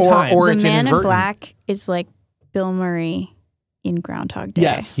times. Or the Man in Black is like Bill Murray in Groundhog Day.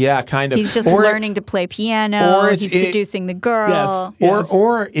 Yes. Yeah, kind of. He's just learning to play piano. Or he's seducing the girl. Yes.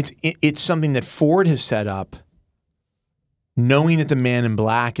 Or it's something that Ford has set up. Knowing that the Man in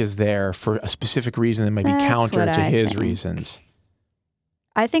Black is there for a specific reason that might be counter to his reasons.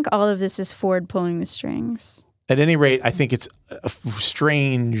 I think all of this is Ford pulling the strings. At any rate, I think it's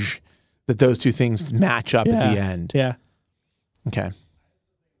strange that those two things match up at the end. Yeah. Okay.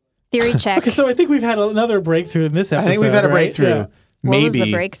 Theory check. Okay, so I think we've had another breakthrough in this episode. I think we've had a breakthrough. Yeah. Maybe. What was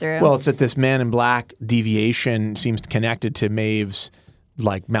the breakthrough? Well, it's that this Man in Black deviation seems connected to Maeve's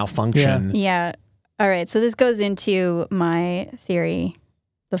like malfunction. Yeah. All right, so this goes into my theory,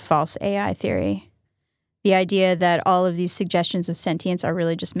 the false AI theory. The idea that all of these suggestions of sentience are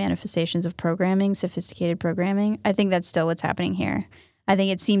really just manifestations of programming, sophisticated programming. I think that's still what's happening here. I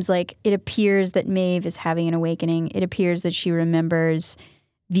think it seems like it appears that Maeve is having an awakening. It appears that she remembers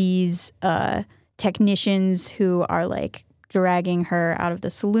these technicians who are like dragging her out of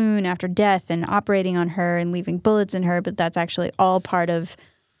the saloon after death and operating on her and leaving bullets in her, but that's actually all part of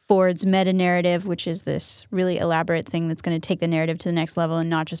Ford's meta-narrative, which is this really elaborate thing that's going to take the narrative to the next level and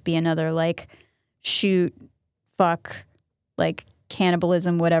not just be another, like, shoot, fuck, like,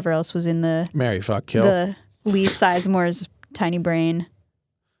 cannibalism, whatever else was in the... Marry, fuck, kill. The Lee Sizemore's tiny brain.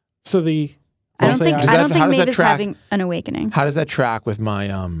 So the... I don't think Maeve is having an awakening. How does that track with my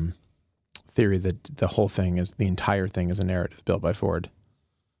theory that the whole thing is, the entire thing is a narrative built by Ford?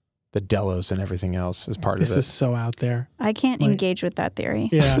 The Delos and everything else is part of it. This is so out there. I can't engage with that theory.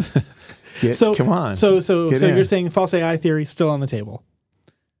 Yeah. Come on. So you're saying false AI theory still on the table?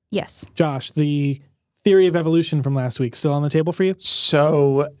 Yes. Josh, the theory of evolution from last week still on the table for you?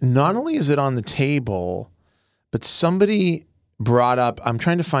 So not only is it on the table, but somebody brought up, I'm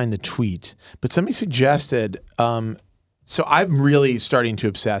trying to find the tweet, but somebody suggested, so I'm really starting to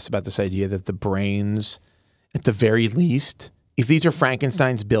obsess about this idea that the brains, at the very least, if these are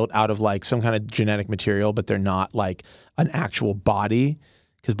Frankensteins built out of like some kind of genetic material, but they're not like an actual body,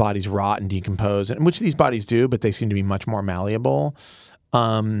 because bodies rot and decompose, and which these bodies do, but they seem to be much more malleable.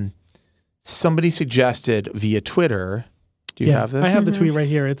 Somebody suggested via Twitter. Do you have this? I have the tweet right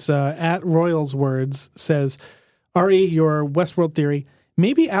here. It's at Royals Words says, Ari, your Westworld theory.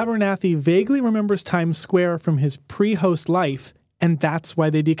 Maybe Abernathy vaguely remembers Times Square from his pre-host life, and that's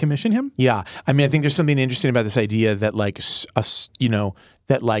why they decommission him? Yeah. I mean, I think there's something interesting about this idea that like,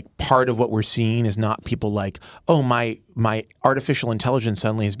 that like part of what we're seeing is not people like, oh, my artificial intelligence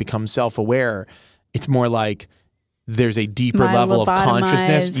suddenly has become self-aware. It's more like there's a deeper level of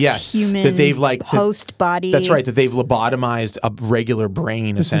consciousness. Yes. Human that they've like host body. That's right. That they've lobotomized a regular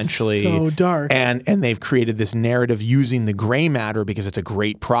brain essentially. This is so dark. And they've created this narrative using the gray matter because it's a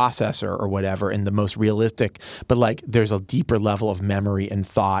great processor or whatever and the most realistic. But like there's a deeper level of memory and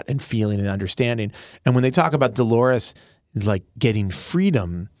thought and feeling and understanding. And when they talk about Dolores like getting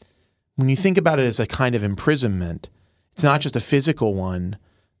freedom, when you think about it as a kind of imprisonment, it's not just a physical one.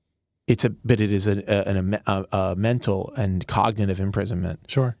 But it is a mental and cognitive imprisonment.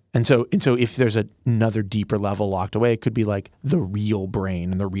 Sure. And so if there's another deeper level locked away, it could be like the real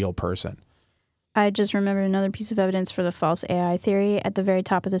brain and the real person. I just remembered another piece of evidence for the false AI theory. At the very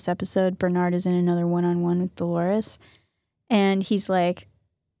top of this episode, Bernard is in another one-on-one with Dolores, and he's like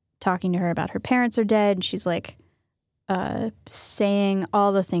talking to her about her parents are dead, and she's like saying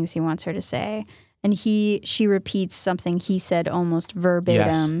all the things he wants her to say. And she repeats something he said almost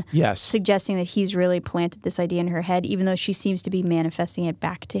verbatim, yes, suggesting that he's really planted this idea in her head, even though she seems to be manifesting it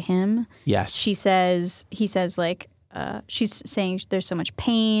back to him. Yes. He says like, she's saying there's so much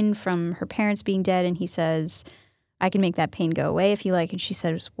pain from her parents being dead, and he says, I can make that pain go away if you like. And she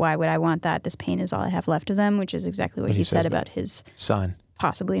says, why would I want that? This pain is all I have left of them, which is exactly what he said about his son.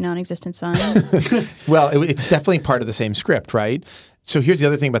 Possibly non-existent son. Well, it's definitely part of the same script, right? So here's the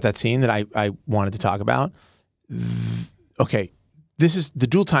other thing about that scene that I wanted to talk about. Okay, this is the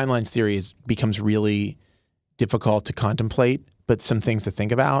dual timelines theory becomes really difficult to contemplate, but some things to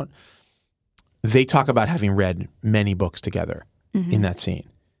think about. They talk about having read many books together in that scene.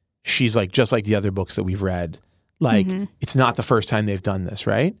 She's like, just like the other books that we've read, Like, it's not the first time they've done this,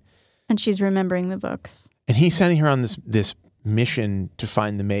 right? And she's remembering the books. And he's sending her on this mission to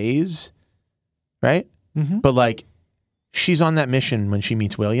find the maze, right? Mm-hmm. But like, she's on that mission when she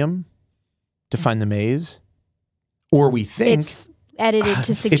meets William to find the maze. Or we think... It's edited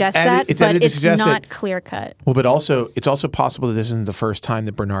to suggest but it's not clear-cut. Well, but it's also possible that this isn't the first time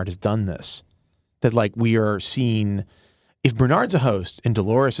that Bernard has done this. That like we are seeing... If Bernard's a host and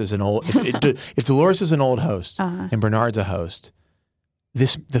Dolores is an old, if Dolores is an old host and Bernard's a host, the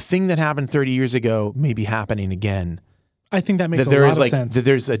thing that happened 30 years ago may be happening again. I think that makes a lot of sense. That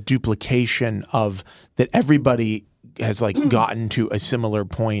there's a duplication of that everybody has like gotten to a similar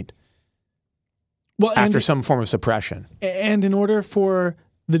point after some form of suppression. And in order for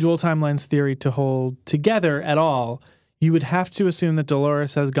the dual timelines theory to hold together at all, you would have to assume that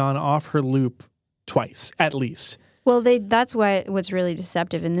Dolores has gone off her loop twice, at least. Well, that's why what's really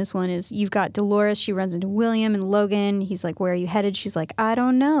deceptive in this one is you've got Dolores. She runs into William and Logan. He's like, "Where are you headed?" She's like, "I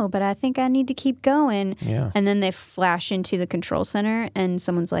don't know, but I think I need to keep going." Yeah. And then they flash into the control center, and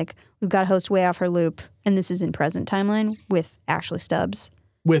someone's like, "We've got host way off her loop," and this is in present timeline with Ashley Stubbs.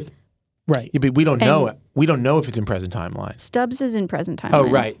 Right. Yeah, but we don't know it. We don't know if it's in present timeline. Stubbs is in present timeline. Oh,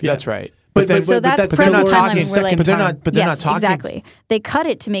 right. Yeah. That's right. But they're not talking. But they're not talking. Exactly. They cut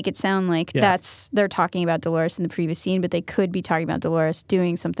it to make it sound like they're talking about Dolores in the previous scene, but they could be talking about Dolores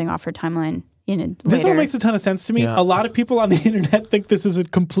doing something off her timeline This all makes a ton of sense to me. Yeah. A lot of people on the internet think this is a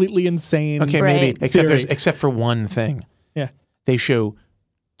completely insane. Okay, maybe except for one thing. Yeah, they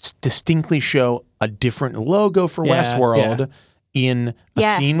distinctly show a different logo for Westworld. In a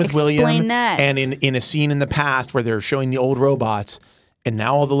scene with William and in a scene in the past where they're showing the old robots and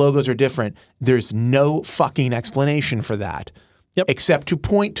now all the logos are different. There's no fucking explanation for that except to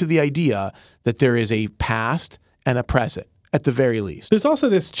point to the idea that there is a past and a present at the very least. There's also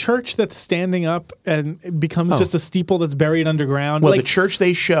this church that's standing up and it becomes just a steeple that's buried underground. Well, the church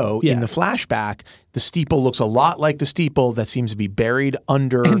they show in the flashback, the steeple looks a lot like the steeple that seems to be buried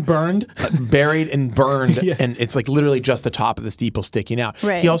under... And burned. Buried and burned, and it's like literally just the top of the steeple sticking out.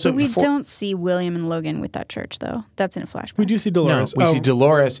 Right. We don't see William and Logan with that church, though. That's in a flashback. We do see Dolores. No, we see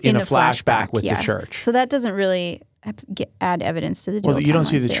Dolores in a flashback with the church. So that doesn't really... add evidence to the dual you don't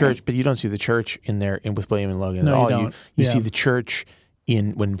see the theory. church, but you don't see the church in there with William and Logan at all. You don't. You see the church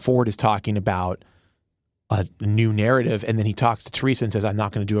when Ford is talking about a new narrative, and then he talks to Teresa and says, "I'm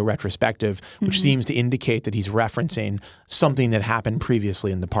not going to do a retrospective," which seems to indicate that he's referencing something that happened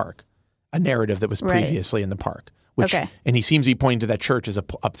previously in the park, a narrative that was previously in the park. And he seems to be pointing to that church as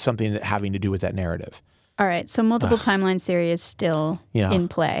something having to do with that narrative. All right, so multiple timelines theory is still in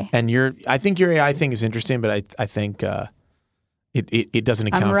play. And I think your AI thing is interesting, but I think it doesn't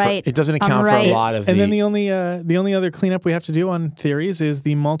account for a lot of. And then the only other cleanup we have to do on theories is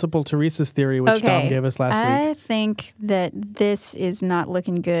the multiple Teresas theory, which Dom gave us last week. I think that this is not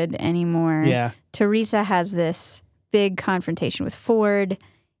looking good anymore. Yeah, Teresa has this big confrontation with Ford.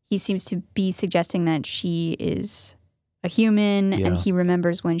 He seems to be suggesting that she is a human, and he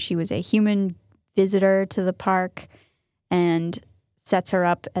remembers when she was a human visitor to the park and sets her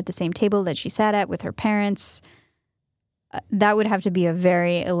up at the same table that she sat at with her parents. That would have to be a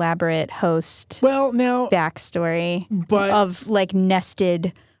very elaborate host backstory of like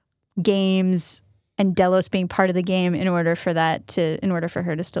nested games and Delos being part of the game in order for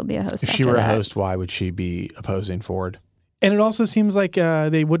her to still be a host. If she were a host, why would she be opposing Ford? And it also seems like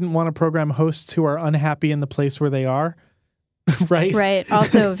they wouldn't want to program hosts who are unhappy in the place where they are, right? Right.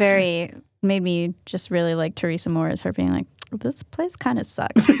 Also made me just really like Teresa more as her being like, this place kind of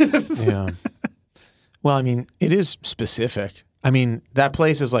sucks. Yeah. Well, I mean, it is specific. I mean, that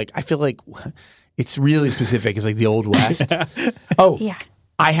place is like, I feel like it's really specific. It's like the Old West. Yeah. Oh, yeah.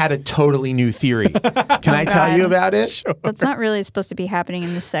 I had a totally new theory. Can I tell you about it? Sure. That's not really supposed to be happening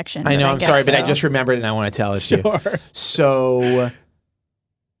in this section. I know, I'm sorry, but I just remembered it and I want to tell it to you. So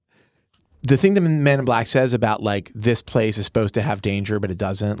the thing that Men in Black says about like this place is supposed to have danger, but it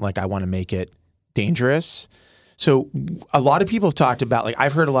doesn't, like I want to make it dangerous. So a lot of people have talked about, like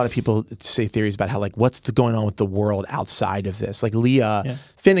I've heard a lot of people say theories about how like what's going on with the world outside of this. Like Leah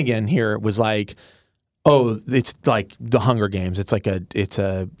Finnegan here was like, oh, it's like the Hunger Games. It's a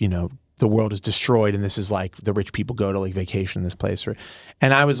the world is destroyed and this is like the rich people go to like vacation in this place.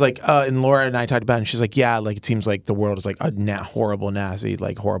 And I was like, and Laura and I talked about it and she's like, yeah, like it seems like the world is like a horrible, nasty,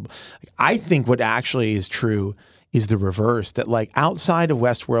 like horrible. Like, I think what actually is true is the reverse, that like outside of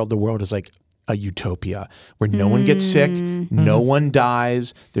Westworld, the world is like a utopia where no one gets sick, no one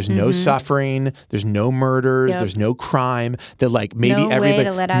dies, there's no suffering, there's no murders, there's no crime. That like maybe no everybody way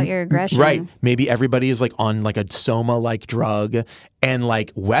to let out your aggression. Right. Maybe everybody is like on like a soma-like drug, and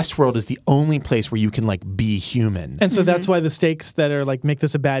like Westworld is the only place where you can like be human. And so that's why the stakes that are like make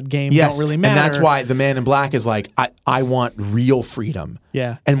this a bad game don't really matter. And that's why the Man in Black is like, I want real freedom.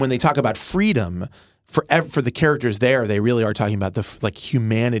 Yeah. And when they talk about freedom, for the characters there, they really are talking about the like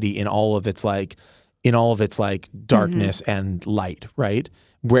humanity in all of its like darkness and light, right?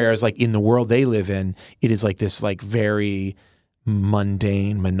 Whereas like in the world they live in, it is like this like very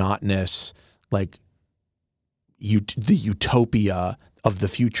mundane, monotonous, like the utopia of the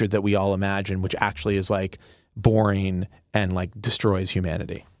future that we all imagine, which actually is like boring and like destroys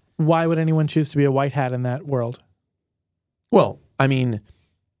humanity. Why would anyone choose to be a white hat in that world? Well, I mean,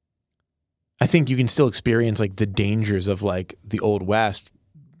 I think you can still experience like the dangers of like the Old West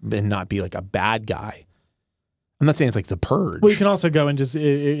and not be like a bad guy. I'm not saying it's like The Purge. Well, you can also go and just,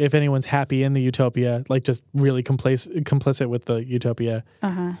 if anyone's happy in the utopia, like just really complicit with the utopia,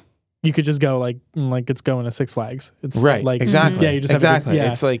 you could just go like it's going to Six Flags. It's right. Like, exactly. Yeah, you just have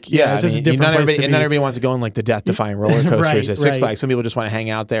It's like, it's just a different not everybody wants to go on like the death-defying roller coasters at Six Flags. Some people just want to hang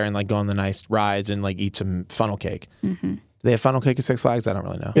out there and like go on the nice rides and like eat some funnel cake. Do they have funnel cake at Six Flags? I don't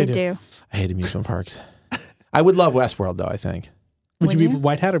really know. They do. I hate amusement parks. I would love Westworld though, I think. Would you be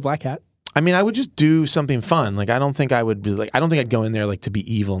white hat or black hat? I mean, I would just do something fun. Like, I don't think I'd go in there like to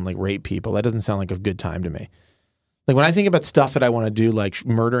be evil and like rape people. That doesn't sound like a good time to me. Like when I think about stuff that I want to do, like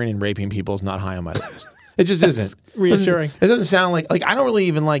murdering and raping people is not high on my list. It just isn't. Reassuring. It doesn't sound like I don't really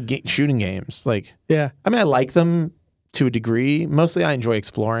even like shooting games. Like, yeah. I mean, I like them to a degree. Mostly I enjoy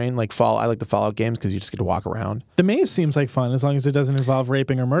exploring. Like I like the Fallout games because you just get to walk around. The maze seems like fun as long as it doesn't involve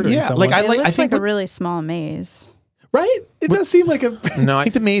raping or murdering someone. It looks like a really small maze. Right? It does seem like a... No, I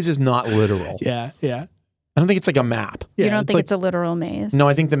think the maze is not literal. Yeah. I don't think it's like a map. You don't think it's a literal maze? No,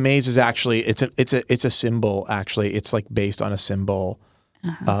 I think the maze is actually it's a symbol. Actually, it's like based on a symbol,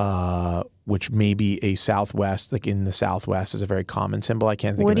 which may be a Southwest. Like in the Southwest is a very common symbol. I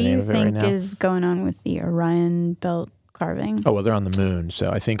can't think of the name of it right now. What do you think is going on with the Orion Belt carving? Oh well, they're on the moon.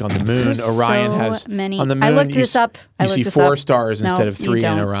 So I think on the moon, Orion has many. On the moon, I looked this up. You see 4 stars instead of 3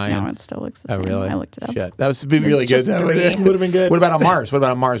 in Orion. No, it still looks the same. Oh really? I looked it up. Shit, that would be really good. That would have been good. What about on Mars?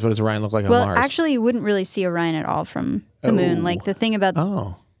 What does Orion look like on Mars? Well, actually, you wouldn't really see Orion at all from the moon. Like the thing about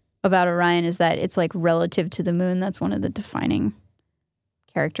Orion is that it's like relative to the moon. That's one of the defining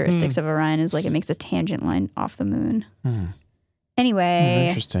characteristics of Orion is like it makes a tangent line off the moon. Anyway.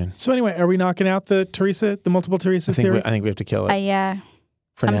 Interesting. So anyway, are we knocking out the multiple Teresa's theory? I think we have to kill it. Yeah.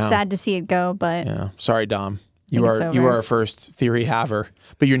 I'm sad to see it go, but yeah. Sorry, Dom. You are our first theory haver.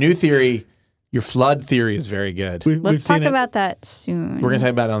 But your new theory, your flood theory, is very good. Let's talk about that soon. We're gonna talk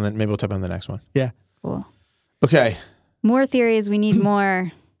about it on maybe we'll talk about it on the next one. Yeah. Cool. Okay. More theories. We need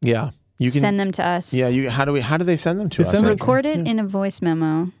more. Yeah. You can send them to us. Yeah, how do they send them to us? Record it in a voice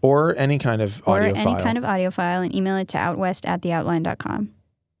memo. Or any kind of audio file. And email it to outwest@theoutline.com.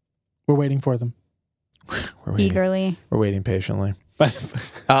 We're waiting for them. We're waiting. Eagerly. We're waiting patiently.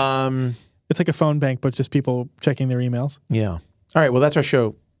 It's like a phone bank, but just people checking their emails. Yeah. All right, well, that's our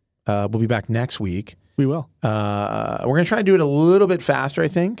show. We'll be back next week. We will. We're going to try to do it a little bit faster, I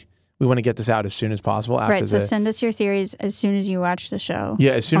think. We want to get this out as soon as possible. So send us your theories as soon as you watch the show.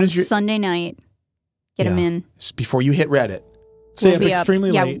 Yeah, as soon as you Sunday night. Get them in. Before you hit Reddit. Stay up extremely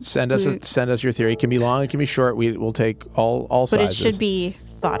late. Send us your theory. It can be long, it can be short. We'll take all sizes. But it should be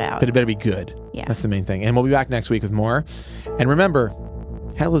thought out. But it better be good. Yeah. That's the main thing. And we'll be back next week with more. And remember,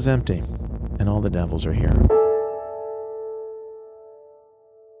 hell is empty and all the devils are here.